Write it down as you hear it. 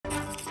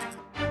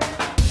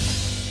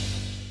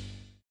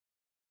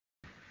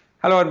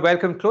Hello and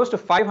welcome. Close to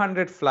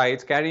 500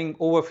 flights carrying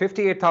over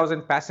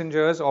 58,000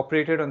 passengers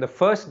operated on the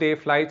first day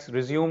flights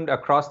resumed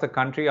across the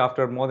country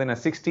after more than a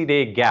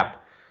 60-day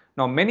gap.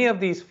 Now, many of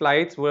these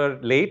flights were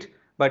late,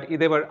 but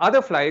there were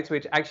other flights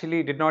which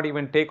actually did not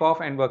even take off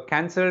and were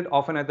cancelled,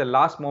 often at the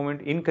last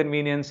moment,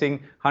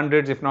 inconveniencing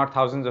hundreds, if not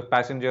thousands, of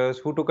passengers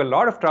who took a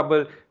lot of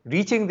trouble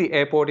reaching the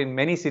airport in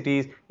many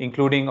cities,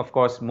 including, of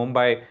course,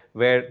 Mumbai,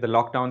 where the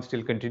lockdown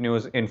still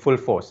continues in full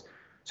force.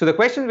 So the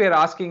question we are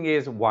asking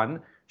is, one,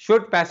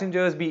 should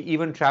passengers be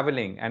even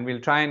traveling? And we'll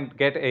try and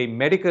get a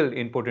medical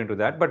input into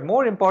that. But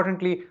more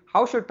importantly,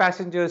 how should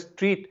passengers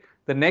treat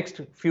the next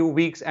few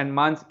weeks and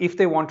months if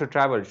they want to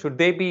travel? Should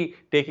they be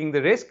taking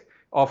the risk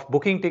of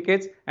booking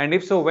tickets? And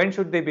if so, when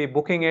should they be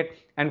booking it?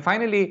 And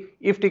finally,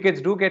 if tickets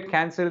do get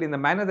cancelled in the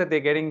manner that they're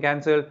getting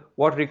cancelled,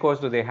 what recourse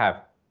do they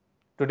have?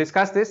 To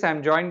discuss this,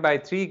 I'm joined by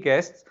three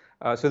guests.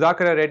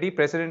 Sudhakara Reddy,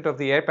 President of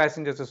the Air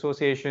Passengers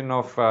Association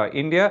of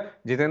India,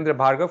 Jitender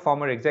Bhargava,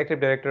 former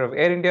Executive Director of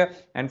Air India,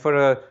 and for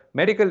a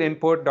medical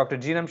input, Dr.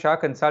 Jeenam Shah,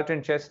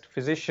 Consultant Chest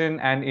Physician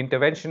and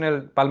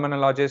Interventional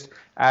Pulmonologist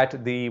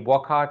at the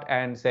Wockhardt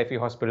and Saifee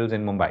hospitals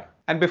in Mumbai.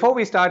 And before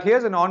we start,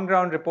 here's an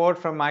on-ground report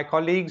from my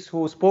colleagues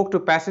who spoke to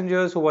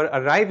passengers who were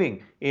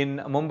arriving in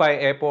Mumbai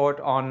airport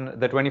on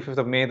the 25th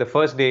of May, the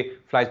first day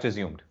flights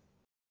resumed.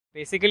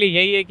 Basically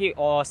यही है कि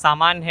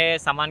सामान है,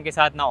 सामान के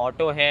साथ ना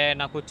auto है,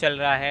 ना कुछ चल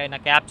रहा है, ना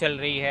कैब चल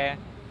रही है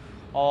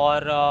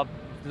और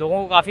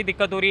लोगों को काफ़ी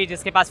दिक्कत हो रही है।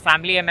 जिसके पास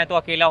फैमिली है, मैं तो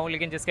अकेला हूँ,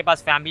 लेकिन जिसके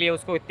पास फैमिली है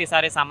उसको इतने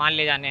सारे सामान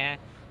ले जाने हैं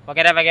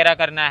वगैरह वगैरह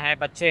करना है,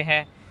 बच्चे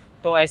हैं,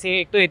 तो ऐसे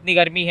एक तो इतनी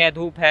गर्मी है,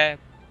 धूप है,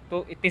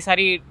 तो इतनी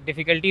सारी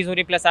डिफ़िकल्टीज़ हो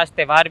रही, प्लस आज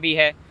त्यौहार भी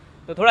है,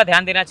 तो थोड़ा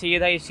ध्यान देना चाहिए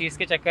था इस चीज़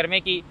के चक्कर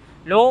में कि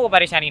लोगों को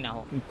परेशानी ना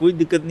हो। कोई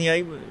दिक्कत नहीं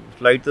आई,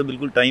 फ़्लाइट तो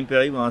बिल्कुल टाइम पे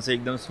आई, वहाँ से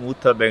एकदम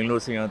स्मूथ था बेंगलोर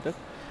से यहाँ तक।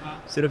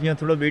 सिर्फ यहाँ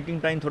थोड़ा वेटिंग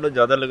टाइम थोड़ा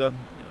ज़्यादा लगा,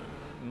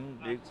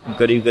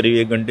 करीब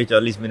 1 घंटे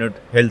 40 मिनट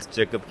हेल्थ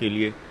चेकअप के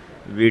लिए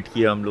वेट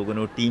किया हम लोगों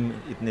ने, टीम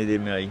इतने देर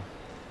में आई।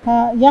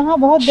 हाँ, यहाँ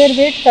बहुत देर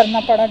वेट करना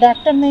पड़ा,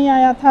 डॉक्टर नहीं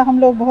आया था, हम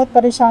लोग बहुत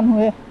परेशान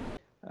हुए।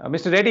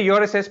 Mr. Reddy,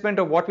 your assessment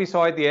of what we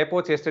saw at the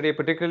airports yesterday,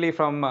 particularly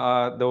from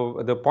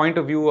the point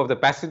of view of the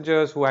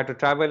passengers who had to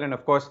travel and,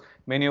 of course,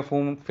 many of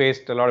whom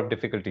faced a lot of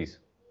difficulties.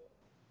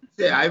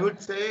 I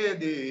would say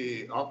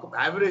the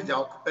average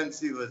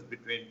occupancy was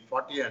between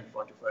 40 and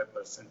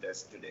 45%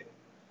 yesterday,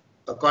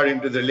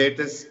 according to the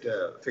latest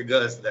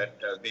figures that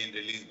have been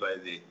released by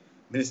the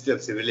Ministry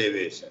of Civil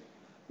Aviation,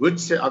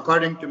 which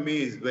according to me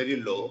is very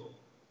low.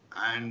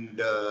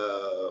 And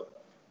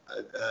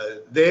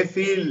they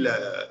feel,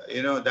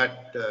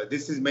 that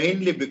this is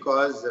mainly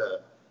because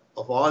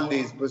of all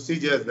these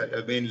procedures that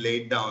have been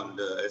laid down,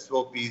 the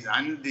SOPs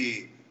and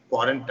the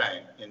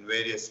quarantine in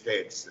various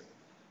states.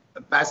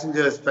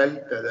 Passengers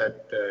felt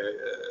that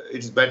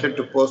it's better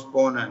to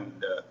postpone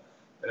and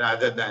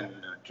rather than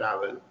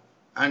travel.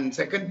 And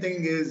second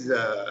thing is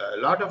a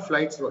lot of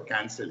flights were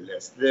cancelled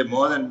yesterday.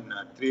 More than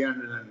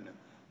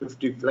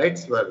 350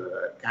 flights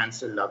were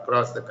cancelled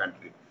across the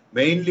country,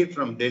 mainly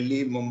from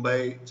Delhi,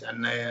 Mumbai,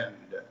 Chennai,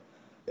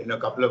 and a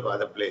couple of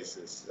other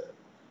places.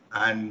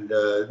 And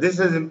this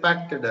has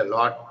impacted a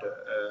lot.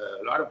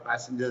 A lot of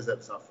passengers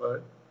have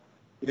suffered.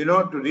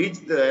 To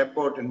reach the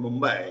airport in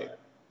Mumbai,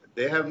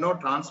 they have no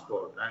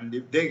transport, and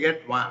if they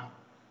get one,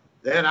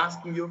 they are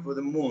asking you for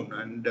the moon,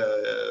 and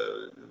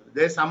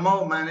they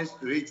somehow managed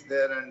to reach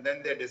there, and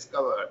then they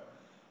discovered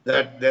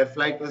that their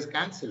flight was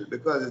cancelled,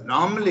 because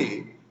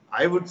normally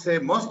I would say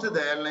most of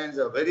the airlines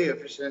are very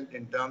efficient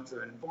in terms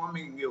of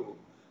informing you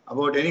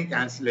about any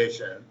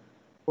cancellation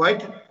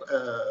quite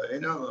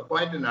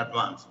in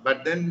advance.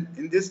 But then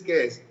in this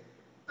case,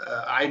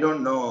 I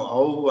don't know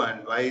how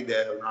and why they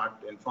have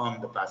not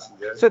informed the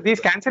passengers. So these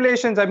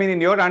cancellations,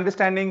 in your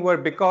understanding, were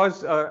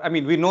because,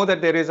 we know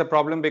that there is a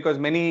problem because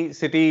many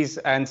cities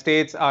and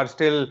states are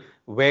still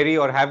wary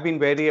or have been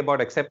wary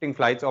about accepting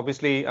flights.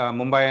 Obviously,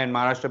 Mumbai and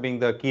Maharashtra being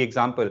the key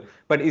example.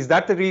 But is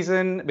that the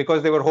reason,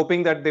 because they were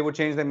hoping that they would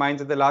change their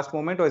minds at the last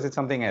moment, or is it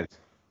something else?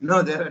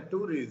 No, there are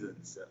two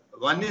reasons.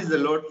 One is the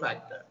load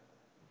factor.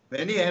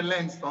 Many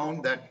airlines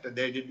found that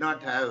they did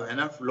not have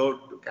enough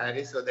load to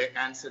carry, so they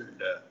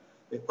cancelled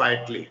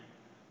quietly.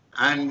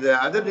 And the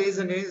other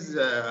reason is,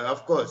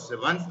 of course,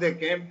 once they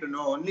came to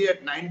know only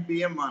at 9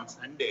 p.m. on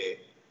Sunday,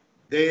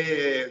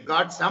 they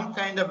got some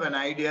kind of an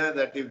idea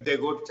that if they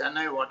go to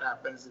Chennai, what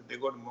happens? If they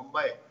go to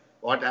Mumbai,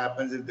 what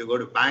happens? If they go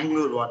to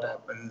Bangalore, what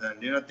happens?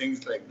 And,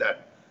 things like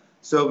that.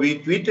 So we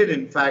tweeted,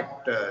 in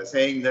fact,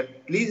 saying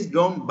that please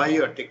don't buy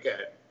your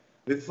ticket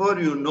before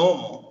you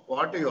know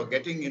what you're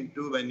getting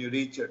into when you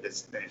reach your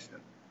destination.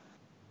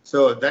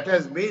 So that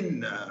has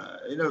been,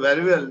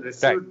 very well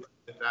received by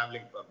the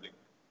traveling public.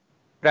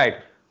 Right.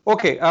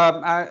 Okay.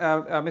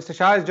 Mr.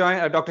 Shah has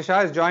joined. Dr.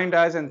 Shah has joined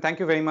us, and thank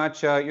you very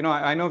much.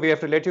 I know we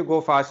have to let you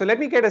go fast, so let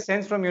me get a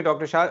sense from you,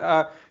 Dr.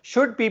 Shah.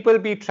 Should people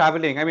be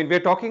traveling? We're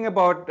talking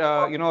about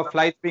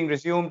flights being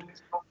resumed,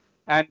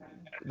 and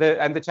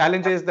the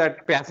challenges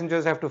that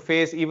passengers have to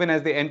face even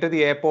as they enter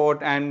the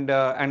airport and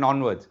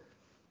onwards.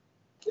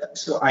 Yeah,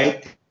 so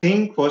I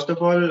think, first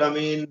of all,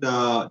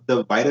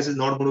 the virus is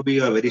not going to be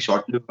a very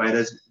short-lived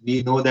virus.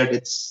 We know that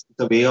it's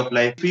a way of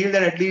life. I feel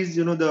that at least,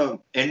 the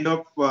end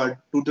of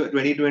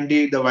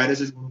 2020, the virus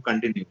is going to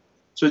continue.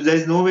 So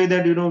there's no way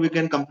that, we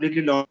can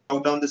completely lock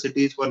down the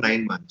cities for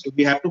 9 months. So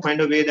we have to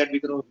find a way that we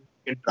can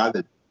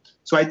travel.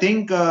 So I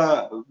think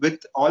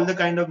with all the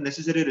kind of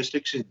necessary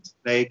restrictions,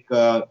 like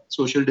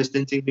social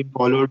distancing being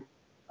followed,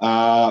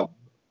 uh,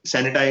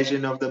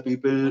 sanitization of the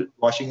people,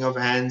 washing of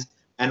hands,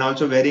 and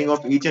also wearing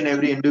of each and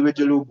every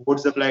individual who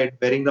boards the flight,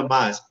 wearing the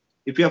mask.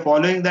 If we are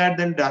following that,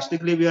 then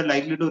drastically we are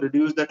likely to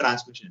reduce the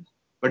transmission.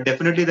 But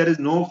definitely there is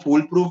no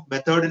foolproof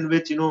method in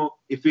which,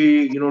 if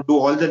we, do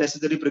all the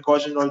necessary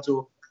precautions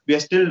also, we are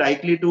still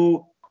likely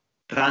to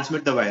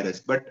transmit the virus.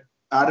 But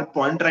our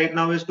point right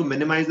now is to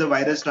minimize the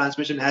virus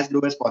transmission as low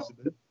as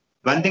possible.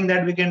 One thing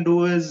that we can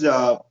do is,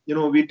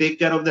 we take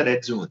care of the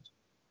red zones.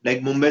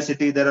 Like Mumbai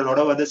city, there are a lot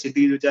of other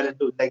cities which are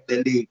into, like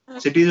Delhi,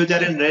 cities which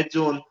are in red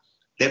zone.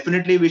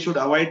 Definitely, we should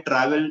avoid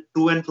travel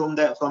to and from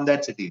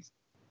that cities.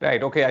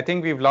 Right. Okay. I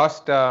think we've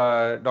lost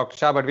Dr.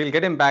 Shah, but we'll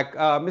get him back.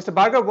 Mr.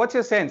 Bhargav, what's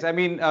your sense? I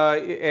mean,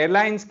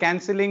 airlines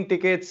cancelling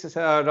tickets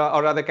or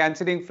rather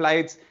cancelling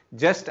flights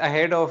just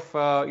ahead of,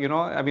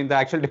 the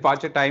actual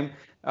departure time.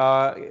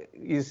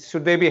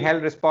 Should they be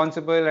held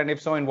responsible? And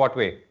if so, in what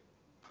way?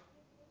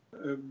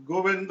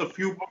 Govind, a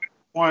few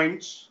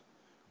points.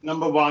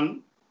 Number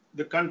one,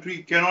 the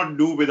country cannot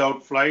do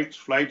without flights.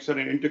 Flights are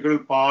an integral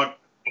part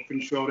of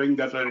ensuring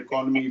that our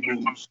economy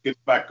booms, gets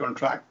back on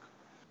track.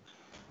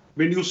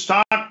 When you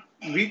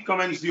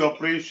recommence the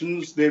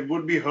operations, there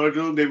would be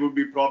hurdles, there would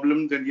be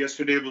problems, and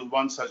yesterday was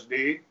one such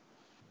day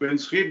when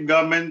state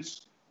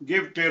governments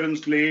give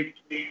clearance late,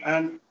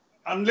 and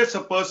unless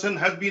a person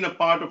has been a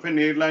part of an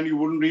airline, you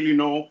wouldn't really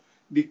know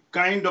the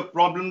kind of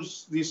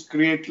problems these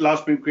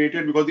last minute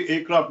created, because the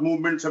aircraft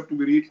movements have to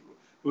be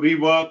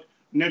reworked,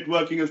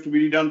 networking has to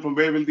be redone, from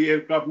where will the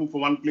aircraft move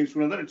from one place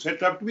to another,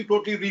 etc., have to be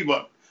totally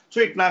reworked. So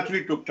it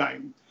naturally took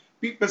time.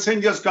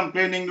 Passengers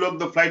complaining, look,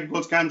 the flight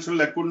was cancelled,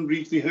 I couldn't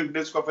reach the help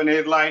desk of an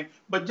airline.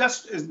 But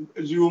just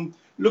assume,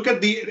 look at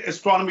the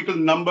astronomical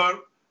number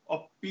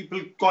of people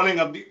calling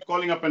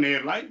up an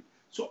airline.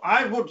 So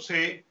I would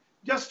say,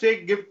 just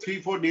give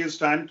 3-4 days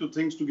time to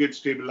things to get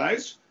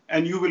stabilized,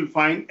 and you will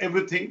find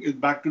everything is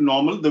back to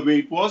normal the way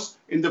it was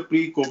in the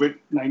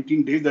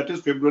pre-COVID-19 days, that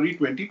is February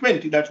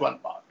 2020. That's one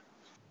part.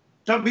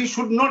 So we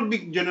should not be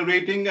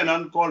generating an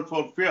uncalled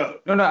for fear.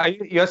 No.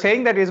 You're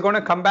saying that it's going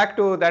to come back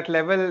to that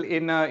level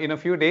in a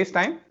few days'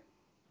 time?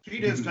 3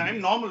 days' time,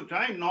 normal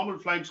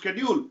flight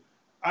schedule.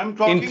 I'm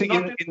talking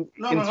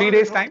in 3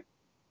 days' time?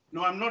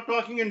 No, I'm not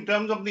talking in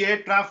terms of the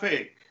air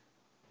traffic.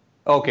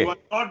 Okay. You are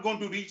not going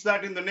to reach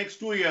that in the next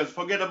 2 years.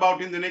 Forget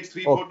about in the next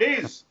 3-4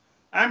 days.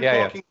 I'm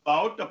talking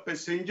about a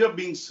passenger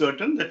being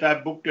certain that I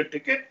booked a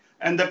ticket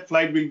and that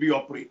flight will be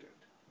operated.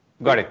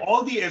 Got it.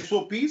 All the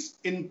SOPs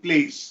in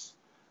place.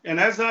 And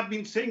as I've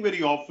been saying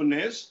very often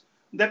is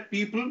that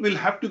people will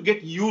have to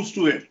get used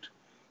to it.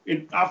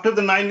 After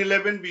the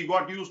 9/11, we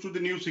got used to the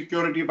new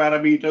security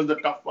parameters, the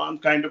tough ones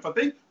kind of a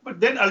thing. But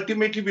then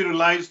ultimately we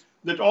realized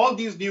that all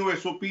these new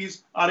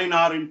SOPs are in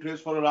our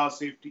interest for our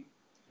safety.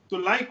 So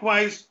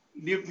likewise,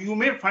 you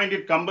may find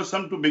it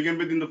cumbersome to begin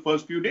with in the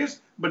first few days,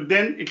 but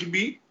then it will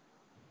be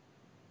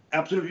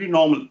absolutely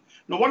normal.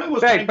 Now, what I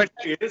was trying to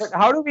say is, but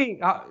how do we,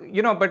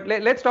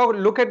 let's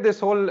look at this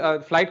whole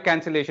flight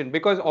cancellation,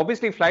 because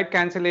obviously flight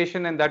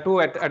cancellation, and that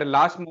too at a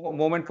last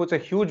moment, puts a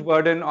huge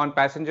burden on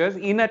passengers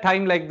in a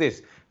time like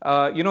this.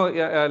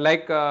 Mr.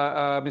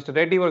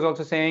 Reddy was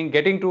also saying,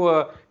 getting to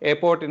a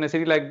airport in a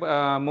city like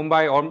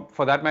Mumbai, or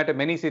for that matter,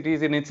 many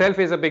cities in itself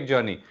is a big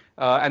journey.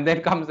 And then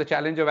comes the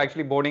challenge of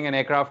actually boarding an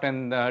aircraft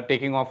and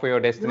taking off for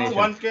your destination.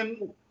 One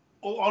can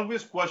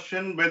always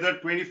question whether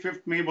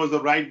 25th May was the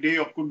right day,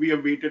 or could we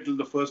have waited till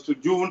the 1st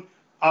of June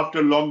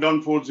after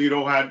lockdown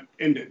 4.0 had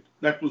ended.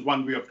 That was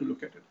one way to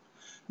look at it.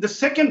 The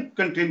second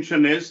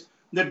contention is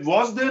that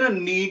was there a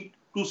need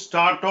to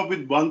start off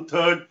with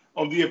 1/3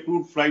 of the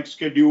approved flight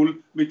schedule,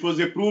 which was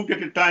approved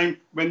at a time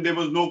when there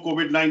was no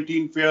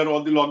COVID-19 fear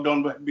or the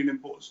lockdown had been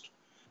imposed.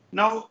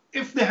 Now,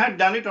 if they had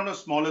done it on a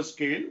smaller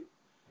scale,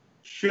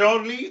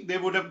 surely they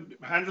would have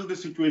handled the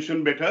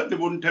situation better. There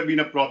wouldn't have been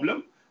a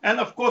problem. And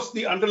of course,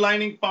 the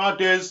underlining part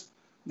is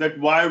that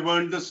why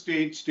weren't the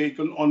states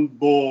taken on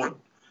board?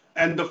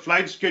 And the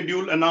flight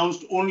schedule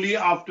announced only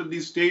after the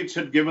states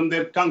had given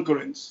their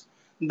concurrence.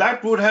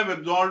 That would have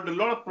absorbed a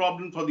lot of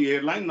problems for the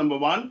airline, number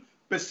one.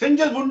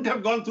 Passengers wouldn't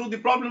have gone through the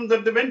problems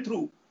that they went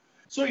through.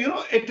 So,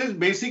 it is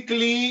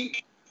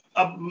basically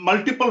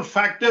multiple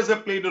factors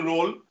have played a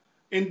role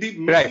in the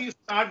messy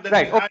start that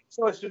we had.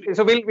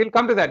 So we'll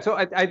come to that. So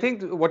I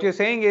think what you're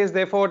saying is,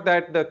 therefore,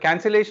 that the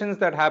cancellations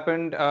that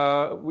happened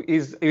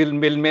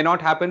may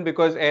not happen,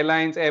 because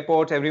airlines,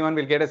 airports, everyone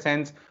will get a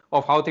sense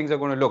of how things are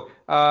going to look.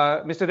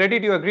 Mr. Reddy,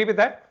 do you agree with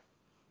that?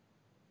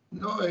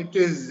 No, it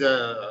is,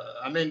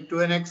 to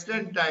an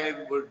extent,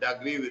 I would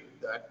agree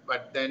with that.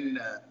 But then,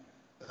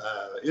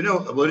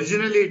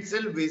 originally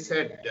itself we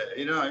said,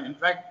 in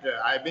fact,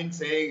 I've been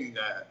saying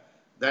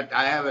that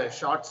I have a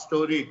short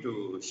story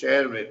to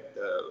share with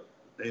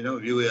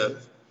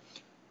viewers.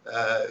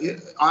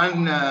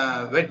 On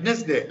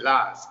Wednesday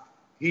last,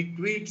 he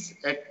tweets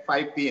at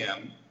 5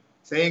 p.m.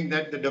 saying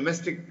that the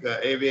domestic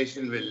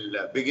aviation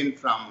will begin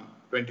from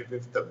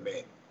 25th of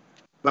May.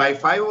 By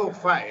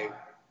 5:05,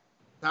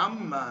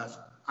 some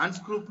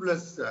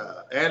unscrupulous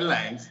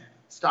airlines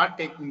start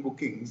taking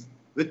bookings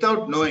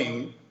without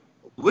knowing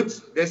which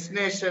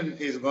destination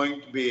is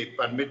going to be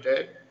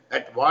permitted,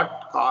 at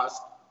what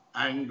cost,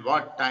 and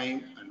what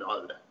time, and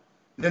all that.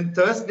 Then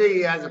Thursday,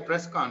 he has a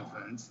press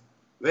conference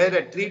where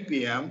at 3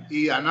 p.m.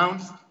 he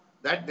announced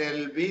that there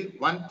will be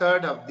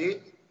 1/3 of the...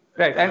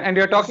 Right, and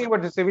you're talking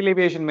about the civil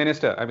aviation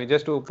minister. I mean,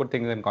 just to put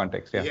things in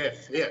context. Yeah.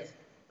 Yes.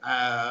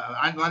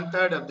 And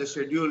 1/3 of the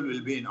schedule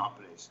will be in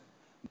operation.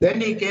 Then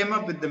he came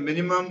up with the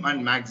minimum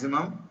and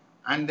maximum,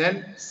 and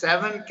then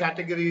 7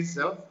 categories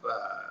of,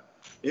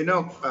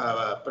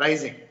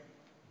 pricing,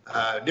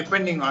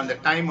 depending on the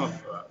time of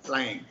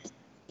flying.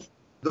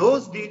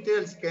 Those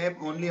details came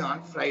only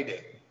on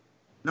Friday.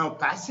 Now,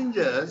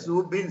 passengers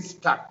who've been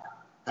stuck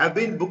have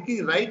been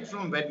booking right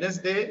from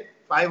Wednesday,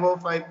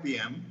 5:05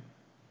 p.m.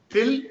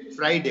 till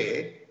Friday.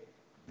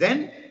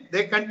 Then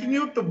they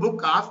continue to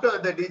book after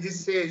the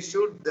DGCA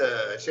issued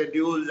the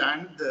schedules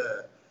and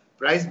the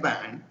price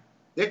band.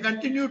 They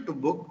continue to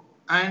book,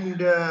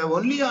 and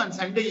only on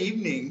Sunday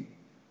evening,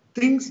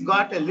 things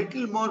got a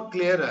little more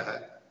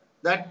clearer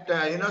that,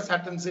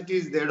 certain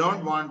cities, they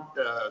don't want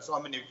so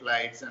many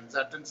flights, and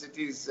certain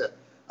cities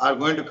are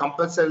going to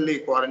compulsorily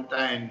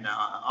quarantine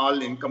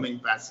all incoming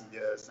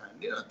passengers,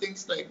 and,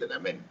 things like that. I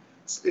mean,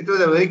 it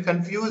was a very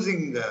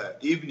confusing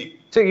evening.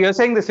 So you're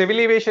saying the Civil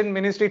Aviation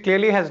Ministry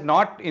clearly has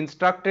not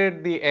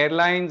instructed the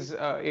airlines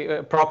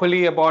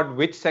properly about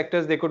which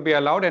sectors they could be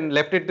allowed and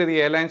left it to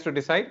the airlines to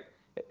decide,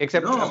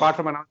 except apart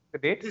from announcing the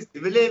date? The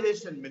Civil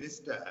Aviation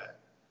Minister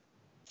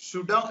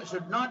should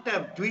not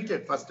have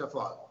tweeted, first of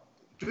all.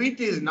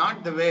 Tweet is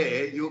not the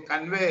way you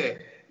convey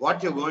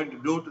what you're going to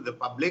do to the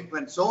public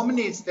when so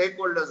many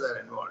stakeholders are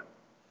involved.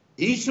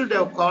 He should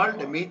have called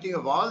a meeting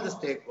of all the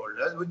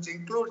stakeholders, which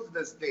includes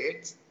the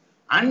states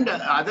and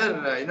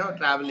other,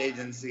 travel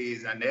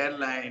agencies and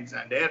airlines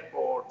and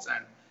airports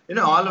and,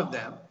 all of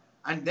them,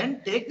 and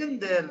then taken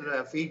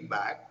their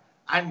feedback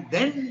and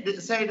then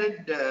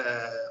decided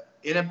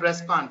in a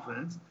press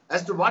conference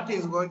as to what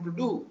he's going to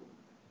do.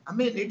 I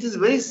mean, it is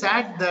very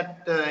sad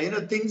that,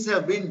 things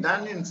have been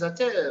done in such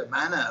a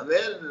manner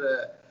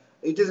where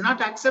it is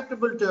not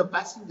acceptable to a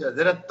passenger.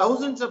 There are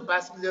thousands of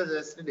passengers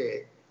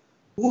yesterday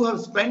who have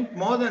spent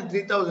more than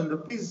 3,000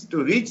 rupees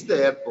to reach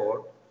the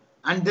airport,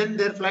 and then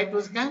their flight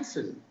was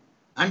cancelled.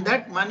 And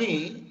that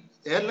money,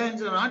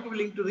 airlines are not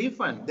willing to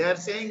refund. They are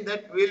saying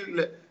that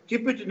we'll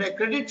keep it in a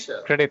credit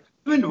share. Credit.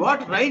 I mean,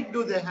 what right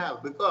do they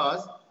have?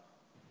 Because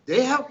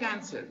they have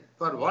cancelled.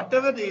 For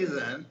whatever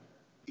reason,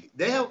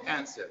 they have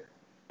cancelled.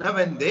 Now,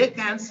 when they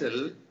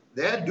cancel,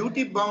 they are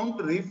duty bound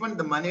to refund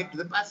the money to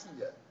the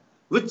passenger,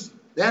 which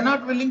they are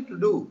not willing to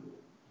do.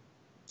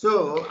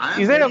 So,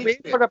 is there a way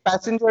for a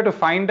passenger to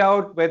find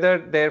out whether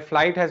their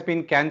flight has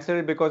been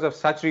cancelled because of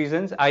such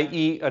reasons,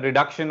 i.e. a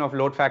reduction of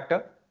load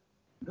factor?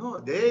 No,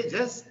 they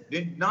just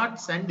did not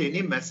send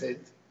any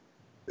message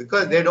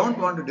because they don't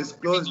want to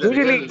disclose.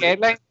 Usually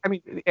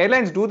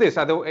airlines do this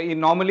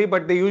normally,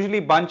 but they usually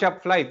bunch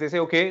up flights. They say,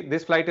 okay,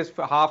 this flight is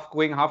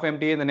going half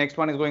empty and the next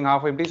one is going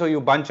half empty, so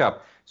you bunch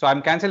up. So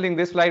I'm cancelling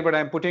this flight, but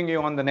I'm putting you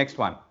on the next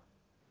one.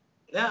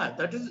 Yeah,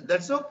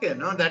 that's okay.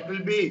 No, that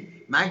will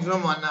be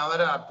maximum 1 hour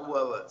or 2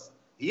 hours.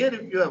 Here,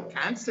 if you have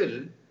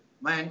cancelled,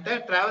 my entire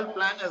travel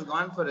plan has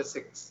gone for a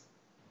 6.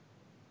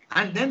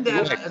 And then they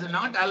are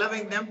not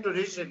allowing them to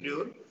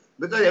reschedule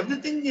because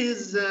everything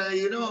is,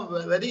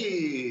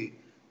 very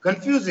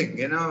confusing.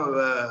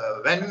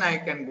 When I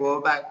can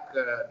go back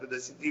to the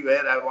city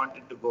where I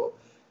wanted to go.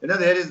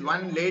 There is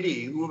one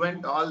lady who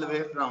went all the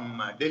way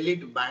from Delhi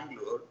to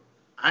Bangalore.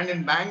 And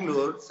in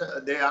Bangalore,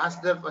 they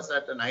asked her for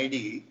certain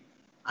ID.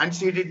 And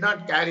she did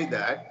not carry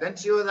that. Then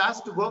she was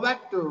asked to go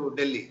back to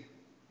Delhi.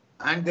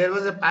 And there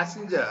was a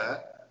passenger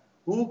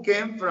who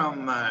came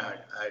from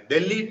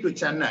Delhi to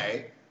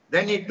Chennai.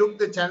 Then he took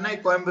the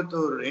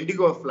Chennai-Coimbatore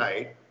Indigo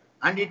flight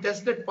and he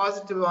tested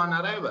positive on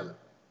arrival.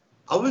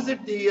 How is it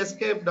he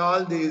escaped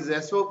all these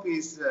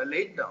SOPs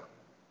laid down?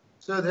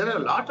 So there are a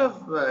lot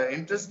of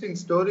interesting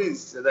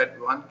stories that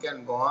one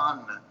can go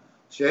on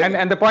sharing.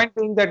 And the point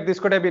being that this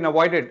could have been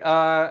avoided.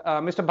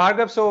 Mr.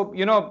 Bhargav, so,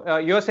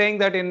 you're saying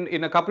that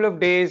in a couple of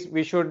days,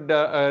 we should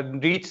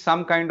reach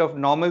some kind of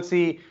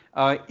normalcy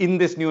in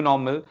this new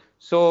normal.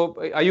 So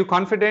are you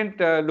confident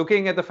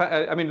looking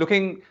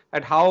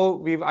at how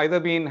we've either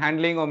been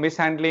handling or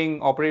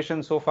mishandling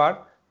operations so far?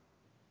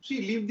 See,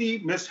 leave the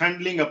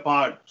mishandling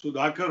apart.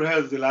 Sudhakar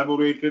has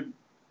elaborated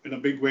in a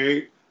big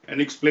way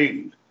and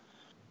explained.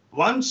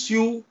 Once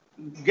you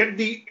get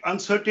the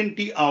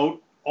uncertainty out,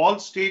 all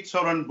states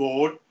are on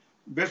board.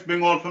 West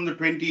Bengal from the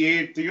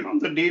 28th,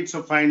 the dates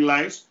are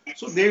finalized.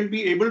 So they will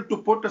be able to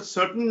put a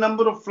certain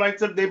number of flights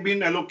that they've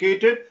been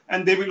allocated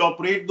and they will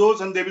operate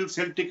those and they will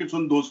sell tickets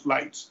on those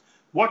flights.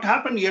 What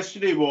happened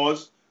yesterday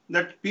was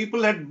that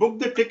people had booked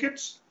the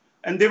tickets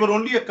and there were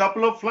only a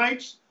couple of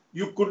flights.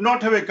 you could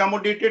not have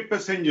accommodated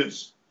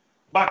passengers.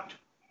 But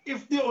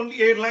if the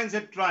only airlines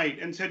had tried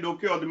and said,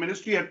 okay, or the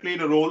ministry had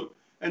played a role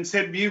and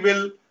said, we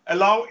will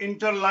allow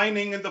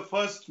interlining in the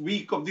first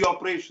week of the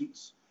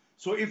operations.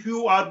 So if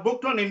you are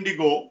booked on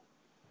Indigo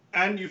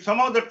and you,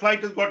 somehow that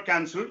flight has got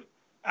cancelled,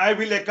 I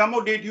will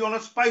accommodate you on a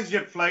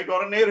SpiceJet flight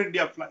or an Air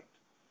India flight.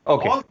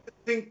 Okay. All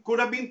these things could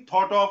have been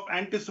thought of,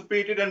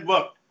 anticipated and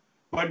worked.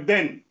 But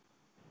then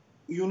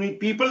you need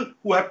people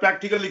who have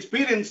practical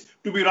experience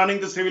to be running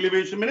the Civil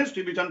Aviation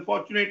Ministry, which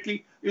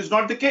unfortunately is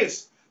not the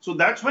case. So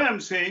that's why I'm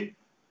saying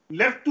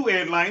left to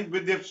airlines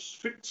with their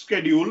fixed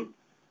schedule,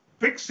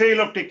 fixed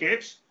sale of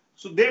tickets.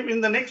 So they, in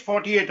the next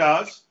 48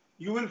 hours,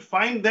 you will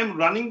find them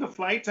running the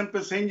flights and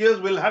passengers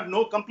will have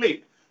no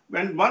complaint.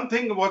 When one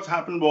thing what's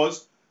happened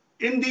was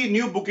in the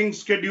new booking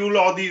schedule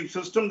or the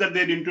system that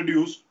they'd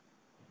introduced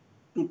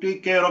to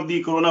take care of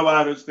the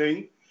coronavirus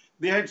thing,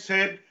 they had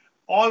said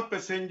all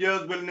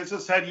passengers will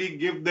necessarily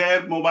give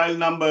their mobile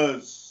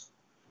numbers.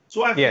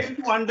 So I fail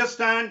to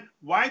understand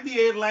why the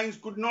airlines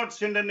could not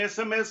send an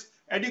SMS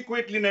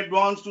adequately in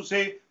advance to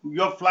say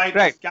your flight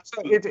is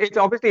cancelled. So it's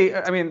obviously,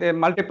 I mean, there are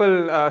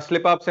multiple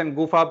slip-ups and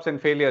goof-ups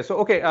and failures. So,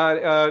 okay,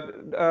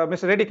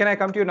 Mr. Reddy, can I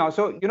come to you now?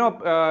 So, you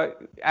know,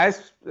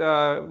 as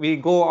we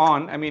go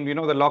on, I mean, we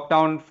know the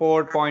lockdown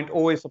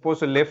 4.0 is supposed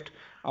to lift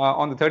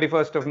on the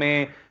 31st of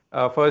May,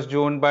 1st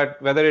June,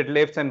 but whether it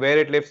lifts and where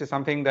it lifts is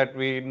something that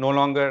we no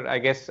longer, I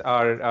guess,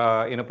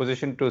 are in a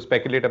position to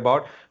speculate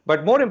about.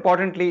 But more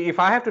importantly, if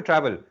I have to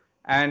travel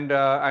and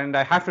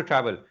I have to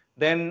travel,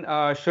 then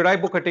should I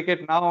book a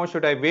ticket now?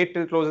 Should I wait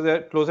till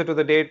closer to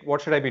the date?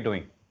 What should I be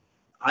doing?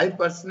 I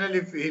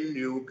personally feel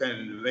you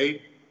can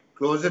wait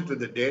closer to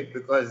the date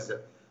because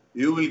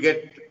you will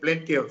get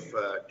plenty of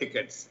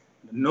tickets.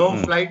 No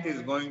flight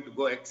is going to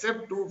go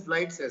except 2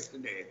 flights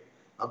yesterday,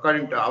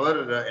 according to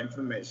our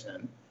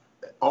information.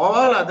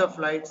 All other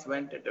flights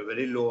went at a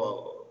very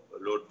low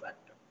load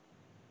factor.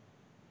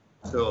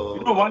 So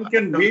you know, one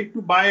can wait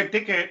to buy a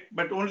ticket,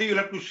 but only you'll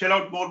have to shell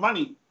out more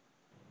money.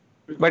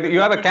 But you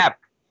have a cap.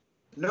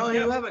 No,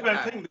 you have a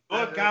cap.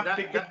 The cap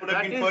ticket would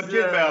have been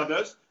purchased by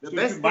others. So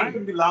if you buy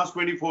in the last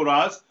 24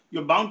 hours,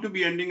 you're bound to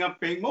be ending up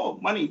paying more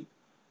money.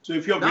 So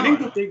if you're willing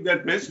to take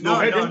that risk, go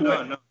ahead and do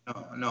it.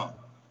 No.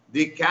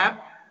 The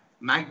cap,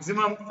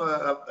 maximum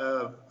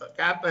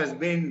cap has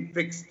been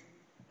fixed.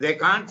 They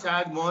can't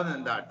charge more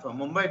than that. For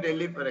Mumbai,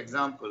 Delhi, for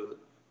example,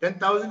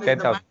 10,000 is the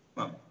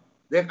maximum.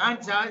 They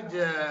can't charge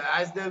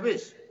as they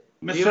wish.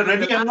 Mr.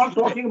 Reddy, I'm not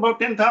talking about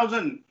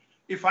 10,000.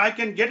 If I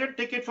can get a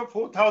ticket for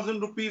 4,000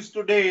 rupees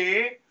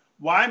today,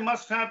 why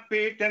must I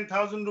pay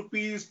 10,000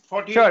 rupees,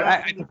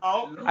 48,000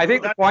 now? I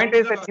think the point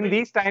is that in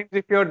these times,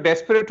 if you're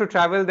desperate to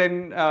travel,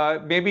 then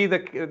maybe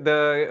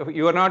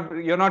you're not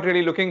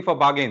really looking for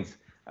bargains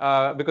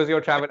because you're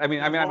traveling. I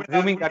mean, I'm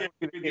assuming that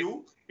with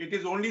you, it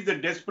is only the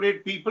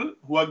desperate people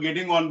who are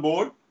getting on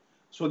board,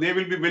 so they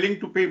will be willing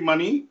to pay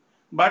money.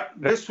 But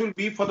this will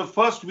be for the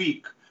first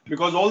week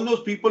because all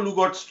those people who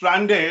got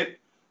stranded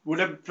would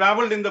have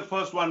traveled in the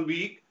first 1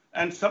 week,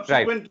 and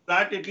subsequent to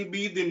that, it will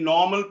be the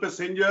normal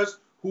passengers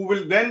who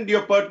will then,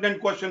 your pertinent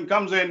question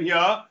comes in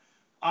here,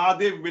 are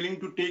they willing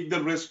to take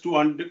the risk to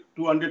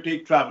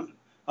undertake travel?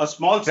 A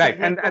small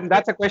segment. And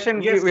that's a question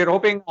we're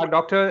hoping our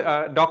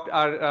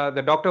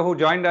the doctor who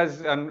joined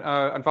us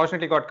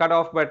unfortunately got cut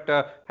off, but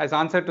has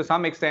answered to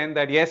some extent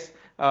that yes,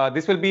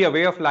 this will be a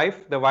way of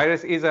life. The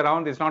virus is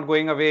around. It's not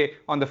going away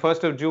on the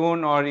 1st of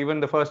June or even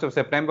the 1st of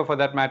September for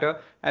that matter.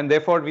 And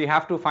therefore, we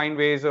have to find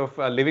ways of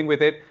living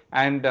with it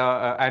and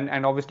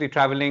obviously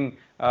traveling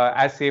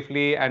as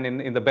safely and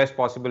in the best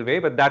possible way.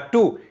 But that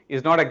too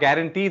is not a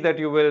guarantee that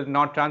you will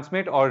not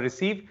transmit or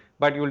receive,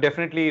 but you will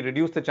definitely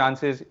reduce the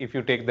chances if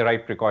you take the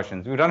right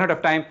precautions. We've run out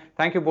of time.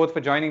 Thank you both for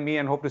joining me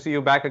and hope to see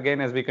you back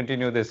again as we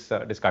continue this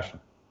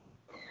discussion.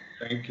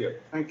 Thank you.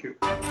 Thank you.